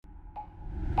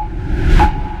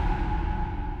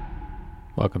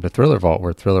Welcome to Thriller Vault,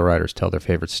 where thriller writers tell their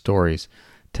favorite stories.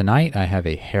 Tonight, I have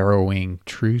a harrowing,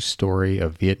 true story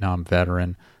of Vietnam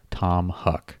veteran Tom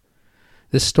Huck.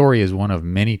 This story is one of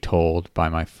many told by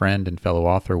my friend and fellow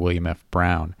author William F.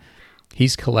 Brown.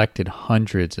 He's collected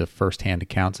hundreds of first-hand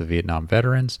accounts of Vietnam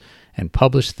veterans and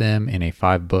published them in a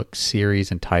 5-book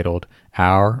series entitled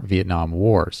Our Vietnam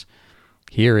Wars.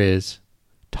 Here is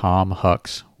Tom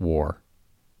Huck's War.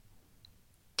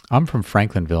 I'm from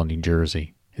Franklinville, New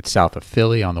Jersey. It's south of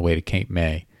Philly on the way to Cape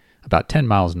May, about 10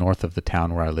 miles north of the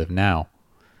town where I live now.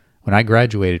 When I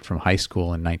graduated from high school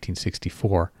in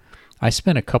 1964, I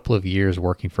spent a couple of years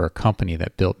working for a company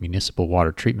that built municipal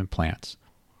water treatment plants.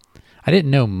 I didn't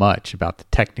know much about the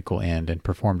technical end and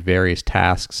performed various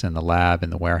tasks in the lab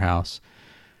and the warehouse.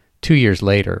 2 years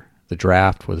later, the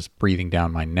draft was breathing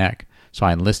down my neck, so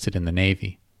I enlisted in the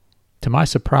Navy. To my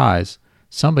surprise,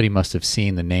 somebody must have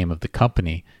seen the name of the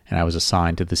company, and I was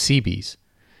assigned to the Seabees.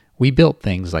 We built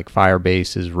things like fire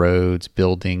bases, roads,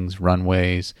 buildings,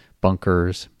 runways,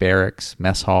 bunkers, barracks,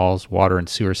 mess halls, water and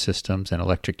sewer systems, and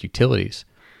electric utilities.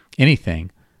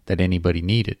 Anything that anybody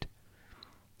needed.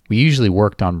 We usually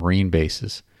worked on Marine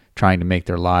bases, trying to make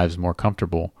their lives more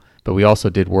comfortable, but we also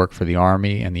did work for the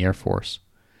Army and the Air Force.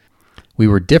 We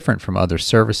were different from other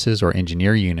services or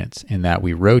engineer units in that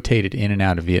we rotated in and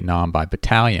out of Vietnam by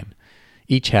battalion.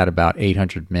 Each had about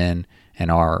 800 men, and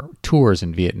our tours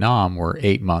in Vietnam were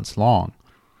 8 months long.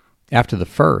 After the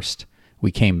first,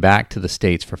 we came back to the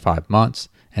States for 5 months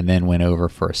and then went over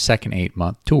for a second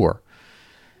 8-month tour.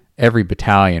 Every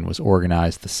battalion was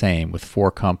organized the same, with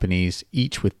 4 companies,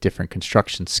 each with different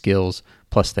construction skills,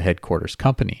 plus the headquarters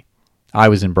company. I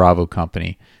was in Bravo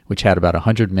Company, which had about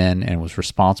 100 men and was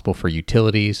responsible for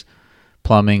utilities,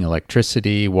 plumbing,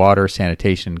 electricity, water,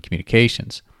 sanitation, and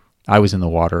communications. I was in the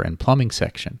water and plumbing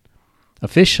section.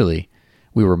 Officially,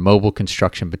 we were Mobile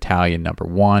Construction Battalion Number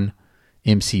 1,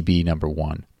 MCB Number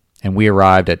 1, and we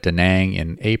arrived at Da Nang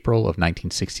in April of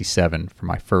 1967 for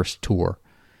my first tour.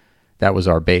 That was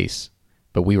our base,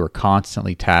 but we were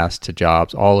constantly tasked to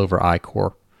jobs all over I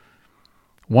Corps.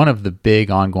 One of the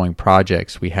big ongoing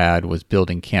projects we had was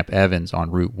building Camp Evans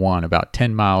on Route 1, about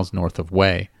 10 miles north of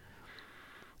Hue.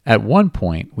 At one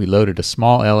point, we loaded a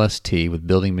small LST with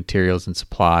building materials and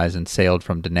supplies and sailed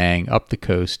from Da Nang up the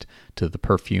coast to the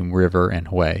Perfume River and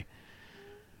Hue.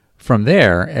 From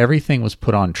there, everything was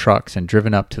put on trucks and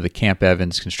driven up to the Camp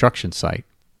Evans construction site.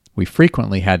 We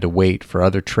frequently had to wait for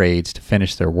other trades to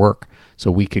finish their work so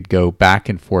we could go back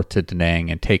and forth to Da Nang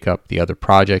and take up the other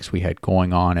projects we had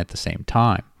going on at the same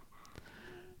time.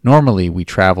 Normally, we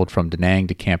traveled from Da Nang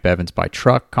to Camp Evans by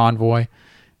truck convoy,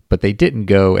 but they didn't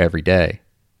go every day.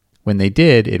 When they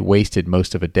did, it wasted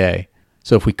most of a day.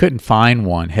 So if we couldn't find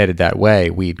one headed that way,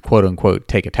 we'd quote-unquote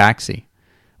take a taxi,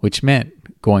 which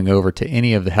meant going over to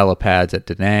any of the helipads at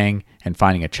Da Nang and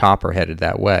finding a chopper headed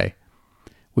that way.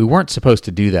 We weren't supposed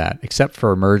to do that, except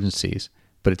for emergencies,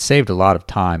 but it saved a lot of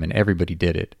time and everybody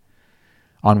did it.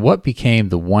 On what became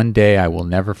the one day I will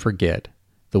never forget,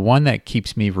 the one that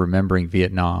keeps me remembering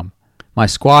Vietnam, my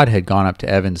squad had gone up to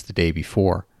Evans the day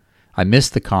before. I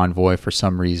missed the convoy for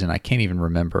some reason I can't even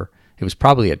remember. It was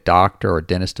probably a doctor or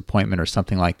dentist appointment or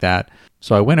something like that,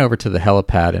 so I went over to the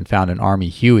helipad and found an Army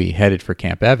Huey headed for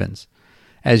Camp Evans.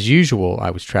 As usual, I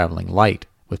was traveling light,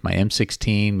 with my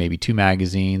M16, maybe 2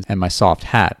 magazines, and my soft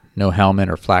hat, no helmet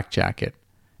or flak jacket.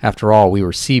 After all, we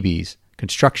were Seabees,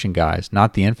 construction guys,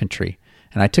 not the infantry,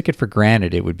 and I took it for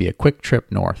granted it would be a quick trip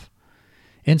north.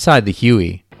 Inside the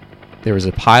Huey, there was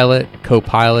a pilot,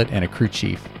 co-pilot, and a crew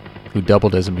chief, who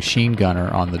doubled as a machine gunner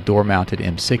on the door-mounted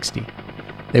M60.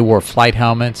 They wore flight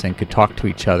helmets and could talk to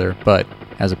each other, but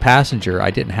as a passenger, I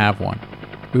didn't have one.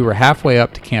 We were halfway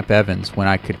up to Camp Evans when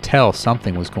I could tell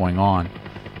something was going on.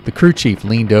 The crew chief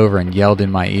leaned over and yelled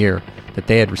in my ear that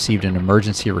they had received an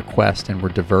emergency request and were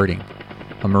diverting.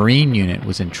 A Marine unit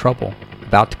was in trouble,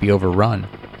 about to be overrun,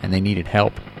 and they needed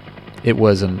help. It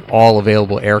was an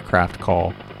all-available aircraft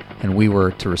call, and we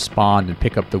were to respond and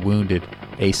pick up the wounded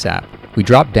ASAP. We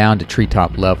dropped down to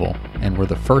treetop level and were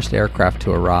the first aircraft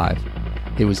to arrive.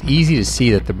 It was easy to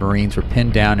see that the Marines were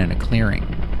pinned down in a clearing.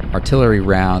 Artillery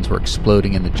rounds were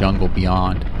exploding in the jungle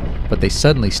beyond, but they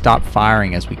suddenly stopped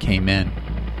firing as we came in.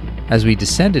 As we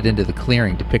descended into the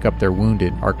clearing to pick up their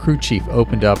wounded, our crew chief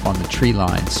opened up on the tree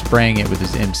line, spraying it with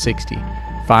his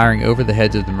M60, firing over the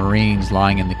heads of the Marines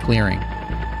lying in the clearing.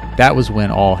 That was when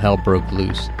all hell broke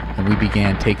loose, and we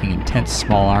began taking intense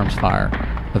small arms fire.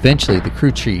 Eventually, the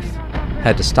crew chief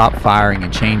had to stop firing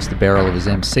and change the barrel of his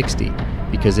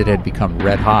M60 because it had become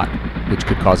red hot, which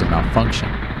could cause a malfunction.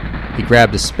 He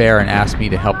grabbed a spare and asked me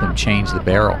to help him change the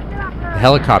barrel. The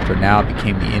helicopter now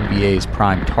became the NVA's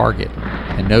prime target,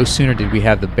 and no sooner did we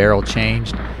have the barrel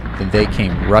changed than they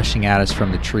came rushing at us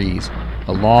from the trees,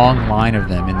 a long line of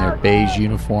them in their beige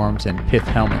uniforms and pith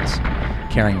helmets,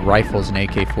 carrying rifles and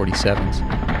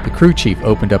AK-47s. The crew chief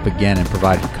opened up again and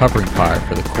provided covering fire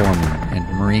for the corpsmen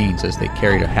and Marines as they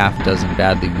carried a half-dozen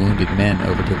badly wounded men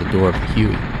over to the door of the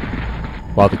Huey.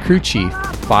 While the crew chief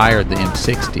fired the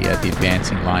M60 at the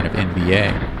advancing line of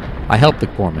NVA, I helped the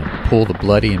corpsmen pull the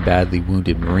bloody and badly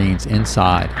wounded Marines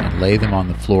inside and lay them on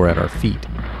the floor at our feet.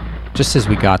 Just as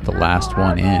we got the last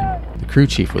one in, the crew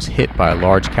chief was hit by a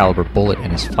large caliber bullet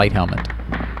in his flight helmet.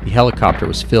 The helicopter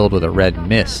was filled with a red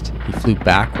mist. He flew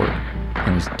backward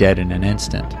and was dead in an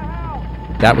instant.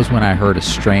 That was when I heard a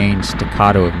strange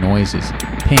staccato of noises,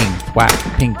 ping, thwack,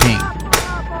 ping, ping.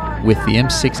 With the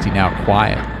M60 now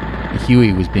quiet, the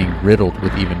Huey was being riddled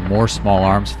with even more small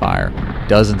arms fire,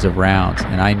 dozens of rounds,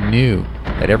 and I knew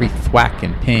that every thwack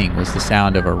and ping was the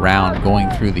sound of a round going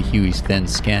through the Huey's thin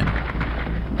skin.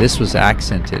 This was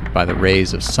accented by the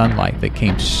rays of sunlight that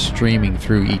came streaming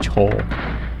through each hole.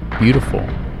 Beautiful,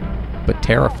 but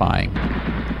terrifying.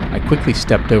 I quickly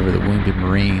stepped over the wounded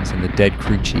Marines and the dead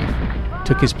crew chief,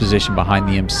 took his position behind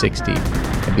the M60,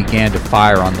 and began to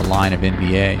fire on the line of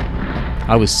NVA.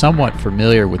 I was somewhat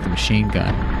familiar with the machine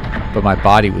gun, but my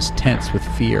body was tense with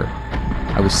fear.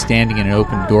 I was standing in an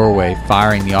open doorway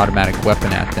firing the automatic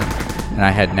weapon at them, and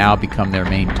I had now become their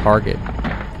main target.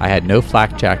 I had no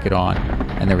flak jacket on,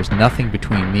 and there was nothing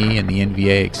between me and the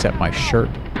NVA except my shirt.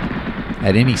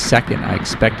 At any second, I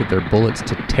expected their bullets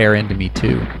to tear into me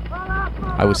too.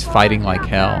 I was fighting like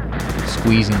hell,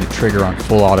 squeezing the trigger on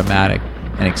full automatic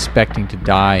and expecting to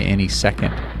die any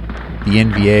second. The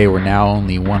NVA were now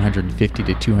only 150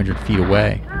 to 200 feet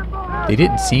away. They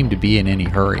didn't seem to be in any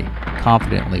hurry,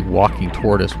 confidently walking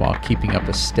toward us while keeping up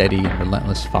a steady and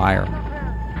relentless fire.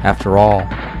 After all,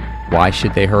 why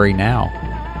should they hurry now?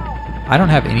 I don't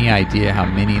have any idea how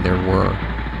many there were,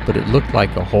 but it looked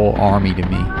like a whole army to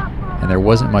me, and there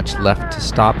wasn't much left to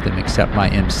stop them except my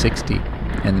M60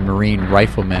 and the Marine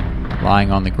riflemen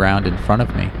lying on the ground in front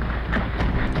of me.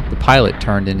 The pilot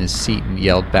turned in his seat and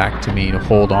yelled back to me to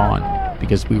hold on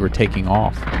because we were taking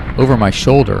off. Over my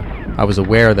shoulder, I was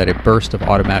aware that a burst of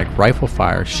automatic rifle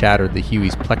fire shattered the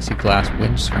Huey's plexiglass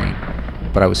windscreen,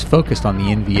 but I was focused on the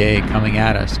NVA coming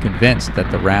at us, convinced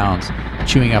that the rounds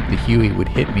chewing up the Huey would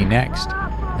hit me next,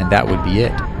 and that would be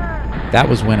it. That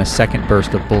was when a second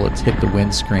burst of bullets hit the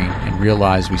windscreen and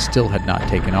realized we still had not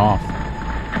taken off.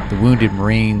 The wounded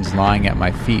Marines lying at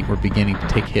my feet were beginning to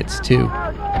take hits too,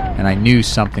 and I knew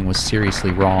something was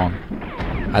seriously wrong.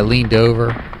 I leaned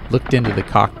over, looked into the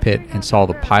cockpit, and saw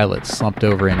the pilot slumped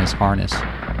over in his harness.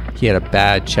 He had a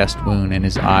bad chest wound and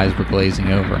his eyes were glazing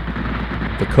over.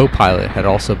 The co-pilot had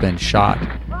also been shot,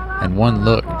 and one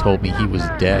look told me he was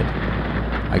dead.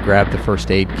 I grabbed the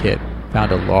first aid kit,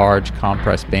 found a large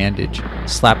compressed bandage,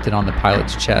 slapped it on the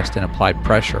pilot's chest, and applied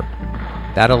pressure.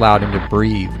 That allowed him to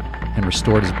breathe and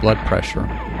restored his blood pressure.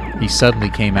 He suddenly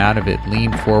came out of it,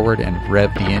 leaned forward, and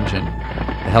revved the engine.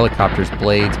 The helicopter's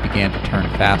blades began to turn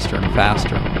faster and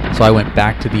faster, so I went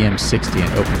back to the M60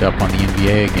 and opened up on the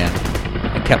NVA again.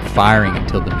 I kept firing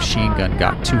until the machine gun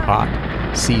got too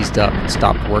hot, seized up, and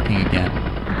stopped working again.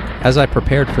 As I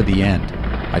prepared for the end,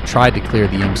 I tried to clear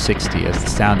the M60 as the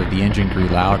sound of the engine grew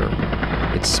louder.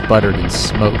 It sputtered and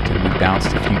smoked and we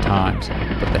bounced a few times,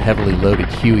 but the heavily loaded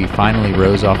Huey finally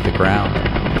rose off the ground.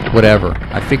 Whatever,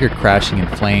 I figured crashing in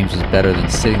flames was better than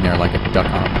sitting there like a duck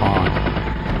on a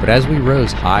pond. But as we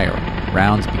rose higher,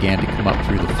 rounds began to come up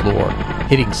through the floor,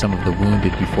 hitting some of the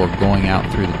wounded before going out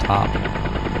through the top.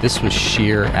 This was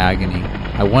sheer agony.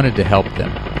 I wanted to help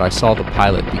them, but I saw the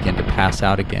pilot begin to pass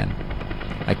out again.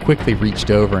 I quickly reached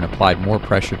over and applied more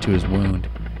pressure to his wound.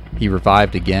 He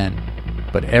revived again,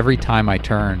 but every time I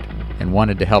turned and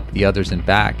wanted to help the others in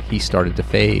back, he started to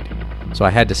fade, so I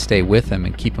had to stay with him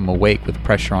and keep him awake with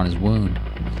pressure on his wound.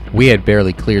 We had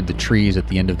barely cleared the trees at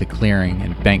the end of the clearing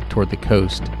and banked toward the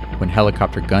coast when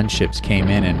helicopter gunships came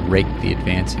in and raked the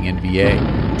advancing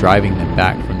NVA, driving them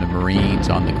back from the Marines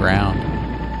on the ground.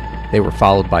 They were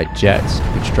followed by jets,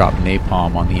 which dropped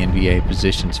napalm on the NVA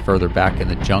positions further back in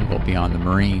the jungle beyond the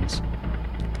Marines.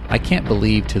 I can't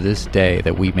believe to this day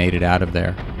that we made it out of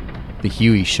there. The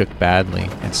Huey shook badly,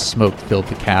 and smoke filled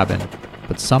the cabin,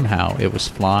 but somehow it was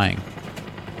flying.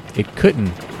 It couldn't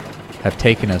have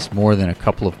taken us more than a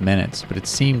couple of minutes, but it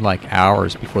seemed like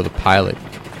hours before the pilot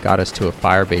got us to a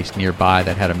firebase nearby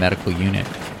that had a medical unit.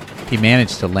 He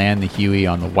managed to land the Huey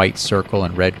on the white circle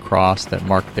and red cross that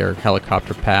marked their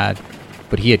helicopter pad,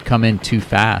 but he had come in too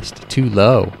fast, too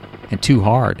low, and too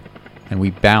hard, and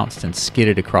we bounced and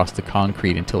skidded across the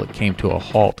concrete until it came to a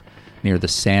halt near the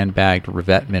sandbagged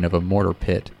revetment of a mortar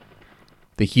pit.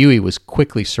 The Huey was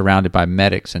quickly surrounded by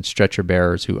medics and stretcher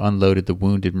bearers who unloaded the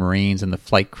wounded Marines and the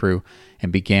flight crew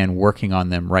and began working on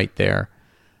them right there.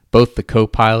 Both the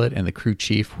co-pilot and the crew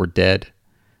chief were dead,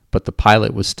 but the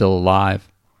pilot was still alive.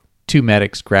 2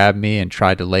 medics grabbed me and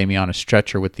tried to lay me on a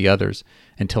stretcher with the others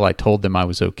until I told them I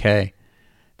was okay.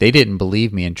 They didn't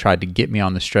believe me and tried to get me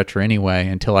on the stretcher anyway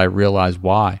until I realized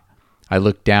why. I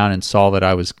looked down and saw that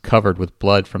I was covered with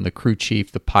blood from the crew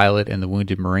chief, the pilot, and the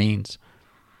wounded Marines.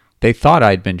 They thought I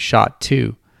had been shot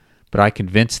too, but I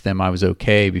convinced them I was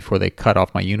okay before they cut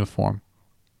off my uniform.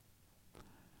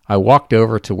 I walked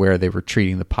over to where they were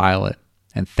treating the pilot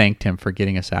and thanked him for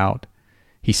getting us out.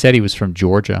 He said he was from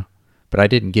Georgia, but I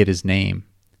didn't get his name.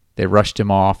 They rushed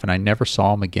him off and I never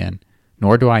saw him again,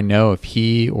 nor do I know if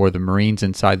he or the Marines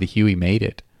inside the Huey made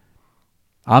it.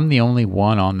 I'm the only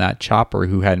one on that chopper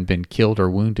who hadn't been killed or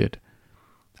wounded.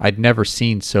 I'd never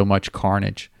seen so much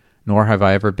carnage, nor have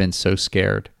I ever been so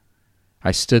scared.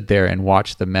 I stood there and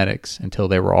watched the medics until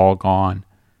they were all gone.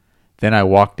 Then I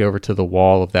walked over to the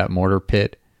wall of that mortar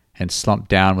pit and slumped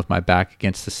down with my back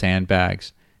against the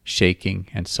sandbags, shaking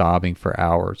and sobbing for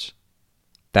hours.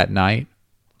 That night,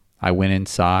 I went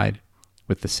inside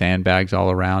with the sandbags all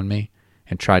around me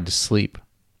and tried to sleep,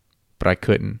 but I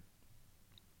couldn't.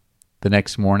 The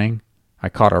next morning, I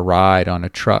caught a ride on a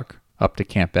truck up to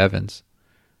Camp Evans.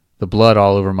 The blood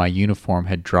all over my uniform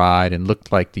had dried and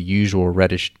looked like the usual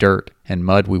reddish dirt and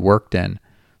mud we worked in,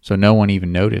 so no one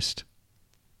even noticed.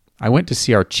 I went to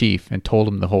see our chief and told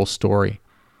him the whole story.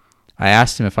 I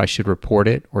asked him if I should report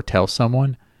it or tell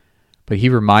someone, but he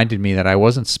reminded me that I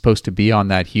wasn't supposed to be on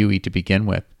that Huey to begin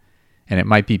with, and it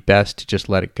might be best to just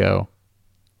let it go.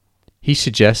 He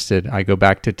suggested I go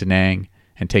back to Da Nang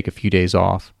and take a few days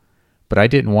off, but I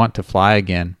didn't want to fly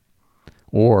again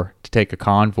or to take a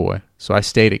convoy, so I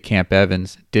stayed at Camp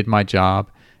Evans, did my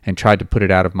job, and tried to put it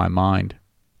out of my mind.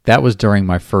 That was during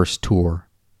my first tour.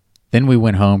 Then we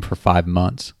went home for 5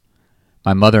 months.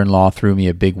 My mother-in-law threw me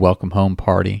a big welcome home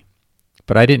party,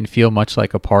 but I didn't feel much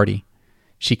like a party.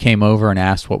 She came over and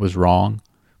asked what was wrong.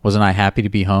 Wasn't I happy to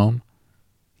be home?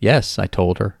 Yes, I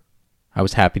told her. I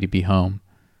was happy to be home,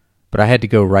 but I had to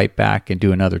go right back and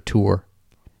do another tour.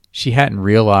 She hadn't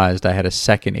realized I had a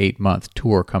second 8-month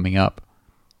tour coming up.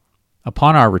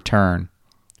 Upon our return,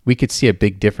 we could see a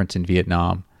big difference in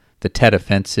Vietnam. The Tet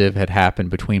Offensive had happened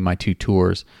between my 2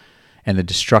 tours, and the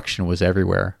destruction was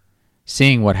everywhere.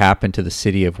 Seeing what happened to the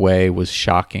city of Hue was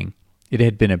shocking. It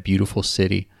had been a beautiful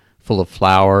city, full of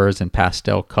flowers and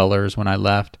pastel colors when I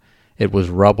left. It was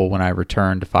rubble when I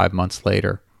returned 5 months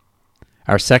later.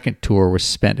 Our second tour was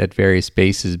spent at various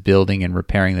bases building and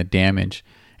repairing the damage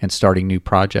and starting new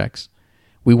projects.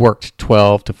 We worked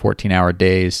 12 to 14-hour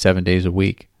days, 7 days a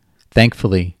week.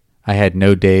 Thankfully, I had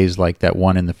no days like that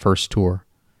one in the first tour.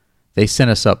 They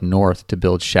sent us up north to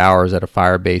build showers at a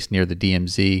fire base near the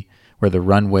DMZ where the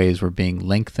runways were being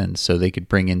lengthened so they could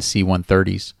bring in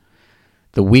C-130s.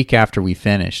 The week after we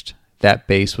finished, that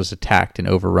base was attacked and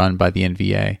overrun by the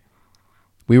NVA.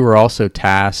 We were also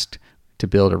tasked to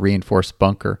build a reinforced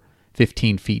bunker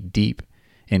 15 feet deep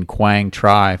in Quang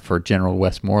Tri for General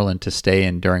Westmoreland to stay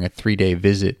in during a 3-day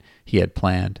visit he had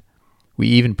planned. We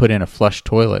even put in a flush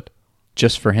toilet,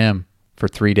 just for him, for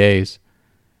 3 days.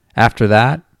 After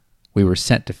that, we were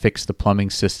sent to fix the plumbing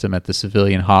system at the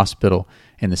civilian hospital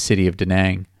in the city of Da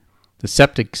Nang. The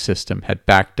septic system had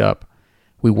backed up.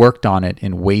 We worked on it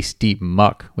in waist-deep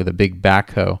muck with a big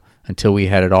backhoe until we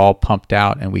had it all pumped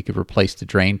out and we could replace the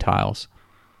drain tiles.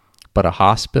 But a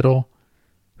hospital?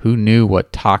 Who knew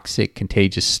what toxic,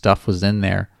 contagious stuff was in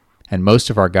there? And most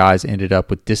of our guys ended up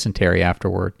with dysentery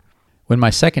afterward. When my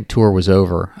second tour was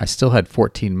over, I still had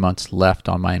 14 months left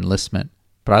on my enlistment,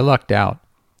 but I lucked out.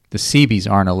 The Seabees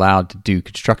aren't allowed to do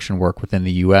construction work within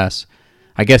the U.S.,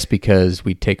 I guess because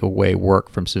we take away work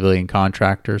from civilian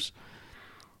contractors.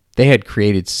 They had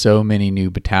created so many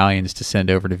new battalions to send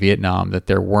over to Vietnam that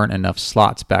there weren't enough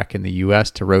slots back in the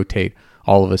U.S. to rotate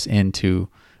all of us into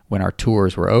when our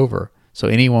tours were over, so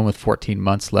anyone with 14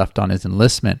 months left on his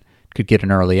enlistment could get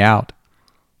an early out.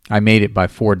 I made it by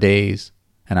 4 days,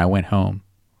 and I went home.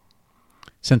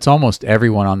 Since almost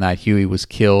everyone on that Huey was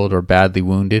killed or badly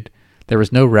wounded, there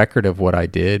was no record of what I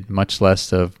did, much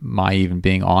less of my even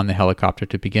being on the helicopter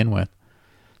to begin with.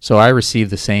 So I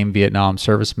received the same Vietnam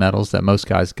service medals that most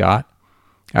guys got.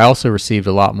 I also received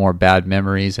a lot more bad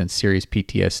memories and serious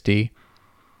PTSD.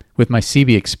 With my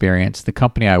Seabee experience, the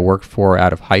company I worked for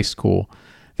out of high school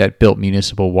that built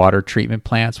municipal water treatment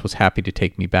plants was happy to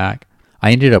take me back.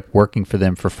 I ended up working for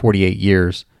them for 48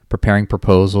 years, preparing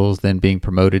proposals, then being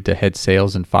promoted to head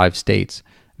sales in 5 states,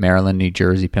 Maryland, New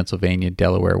Jersey, Pennsylvania,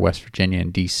 Delaware, West Virginia,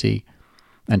 and D.C.,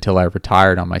 until I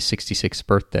retired on my 66th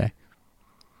birthday.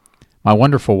 My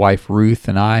wonderful wife Ruth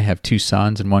and I have 2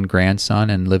 sons and 1 grandson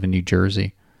and live in New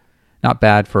Jersey. Not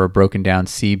bad for a broken-down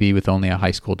CB with only a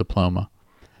high school diploma.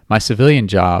 My civilian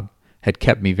job had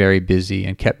kept me very busy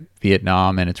and kept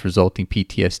Vietnam and its resulting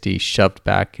PTSD shoved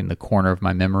back in the corner of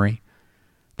my memory.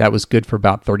 That was good for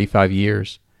about 35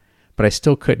 years, but I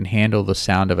still couldn't handle the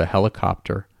sound of a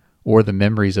helicopter or the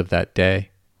memories of that day.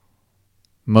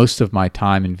 Most of my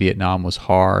time in Vietnam was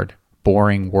hard,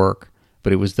 boring work,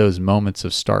 but it was those moments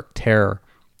of stark terror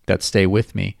that stay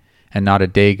with me, and not a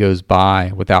day goes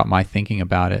by without my thinking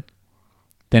about it.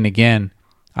 Then again,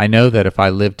 I know that if I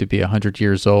live to be 100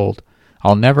 years old,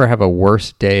 I'll never have a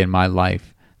worse day in my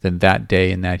life than that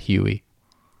day in that Huey.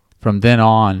 From then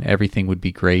on, everything would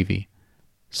be gravy.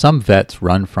 Some vets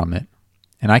run from it,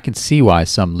 and I can see why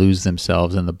some lose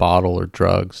themselves in the bottle or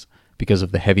drugs because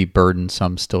of the heavy burden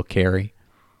some still carry.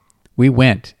 We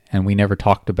went, and we never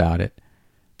talked about it,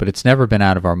 but it's never been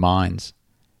out of our minds.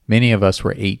 Many of us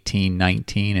were 18,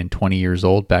 19, and 20 years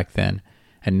old back then,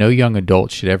 and no young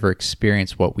adult should ever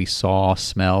experience what we saw,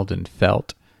 smelled, and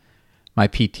felt. My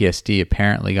PTSD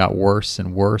apparently got worse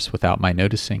and worse without my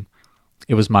noticing.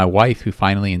 It was my wife who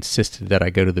finally insisted that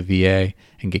I go to the VA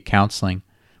and get counseling,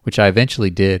 which I eventually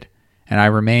did, and I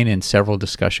remain in several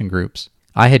discussion groups.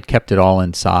 I had kept it all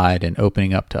inside, and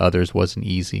opening up to others wasn't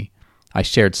easy. I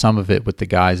shared some of it with the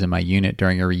guys in my unit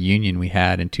during a reunion we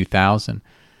had in 2000,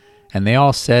 and they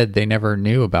all said they never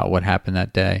knew about what happened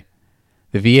that day.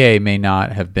 The VA may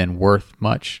not have been worth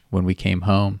much when we came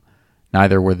home.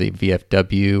 Neither were the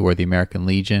VFW or the American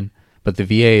Legion, but the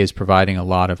VA is providing a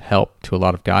lot of help to a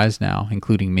lot of guys now,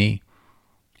 including me.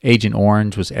 Agent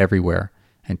Orange was everywhere,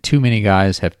 and too many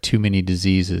guys have too many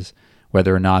diseases,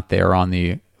 whether or not they are on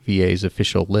the VA's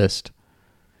official list.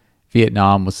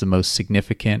 Vietnam was the most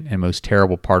significant and most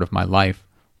terrible part of my life,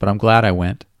 but I'm glad I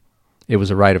went. It was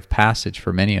a rite of passage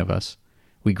for many of us.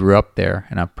 We grew up there,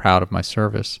 and I'm proud of my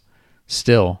service.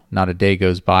 Still, not a day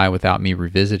goes by without me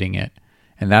revisiting it,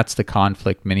 and that's the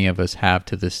conflict many of us have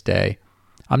to this day.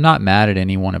 I'm not mad at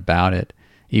anyone about it,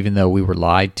 even though we were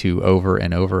lied to over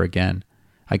and over again.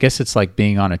 I guess it's like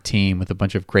being on a team with a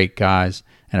bunch of great guys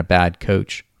and a bad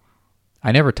coach.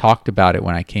 I never talked about it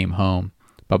when I came home,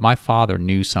 but my father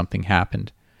knew something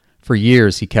happened. For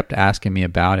years he kept asking me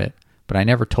about it, but I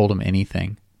never told him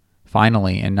anything.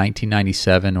 Finally, in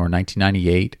 1997 or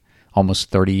 1998, almost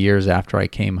 30 years after I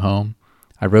came home,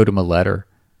 I wrote him a letter,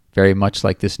 very much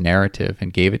like this narrative,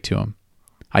 and gave it to him.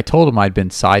 I told him I'd been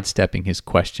sidestepping his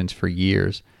questions for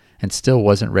years and still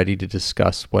wasn't ready to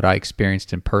discuss what I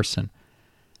experienced in person.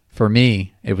 For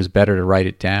me, it was better to write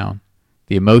it down.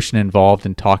 The emotion involved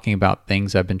in talking about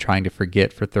things I've been trying to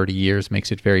forget for 30 years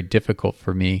makes it very difficult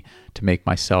for me to make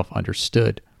myself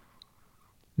understood.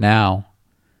 Now,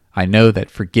 I know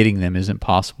that forgetting them isn't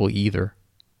possible either.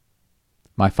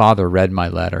 My father read my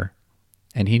letter,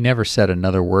 and he never said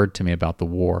another word to me about the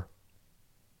war.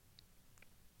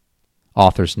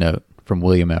 Author's note from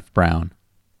William F. Brown.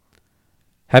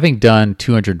 Having done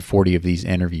 240 of these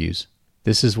interviews,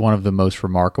 this is one of the most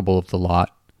remarkable of the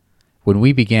lot. When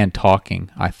we began talking,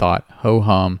 I thought,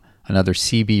 ho-hum, another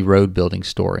CB road building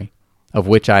story, of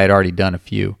which I had already done a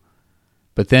few.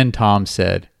 But then Tom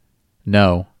said,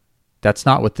 no, that's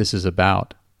not what this is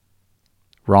about.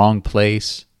 Wrong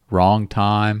place, wrong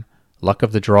time, luck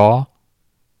of the draw?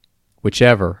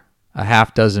 Whichever, a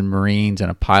half-dozen Marines and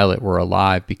a pilot were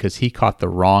alive because he caught the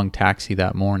wrong taxi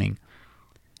that morning,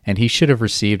 and he should have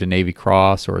received a Navy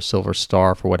Cross or a Silver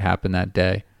Star for what happened that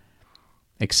day.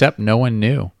 Except no one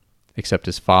knew. Except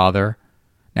his father,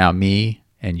 now me,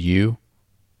 and you.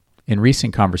 In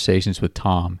recent conversations with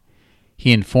Tom,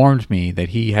 he informed me that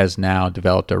he has now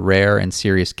developed a rare and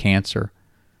serious cancer,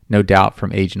 no doubt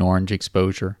from Agent Orange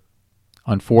exposure.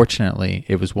 Unfortunately,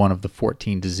 it was one of the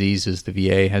 14 diseases the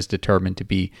VA has determined to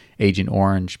be Agent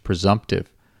Orange presumptive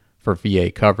for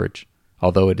VA coverage,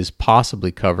 although it is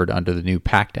possibly covered under the new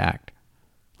PACT Act.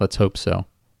 Let's hope so.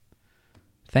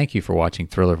 Thank you for watching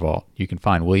Thriller Vault. You can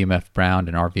find William F. Brown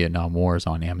and Our Vietnam Wars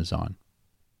on Amazon.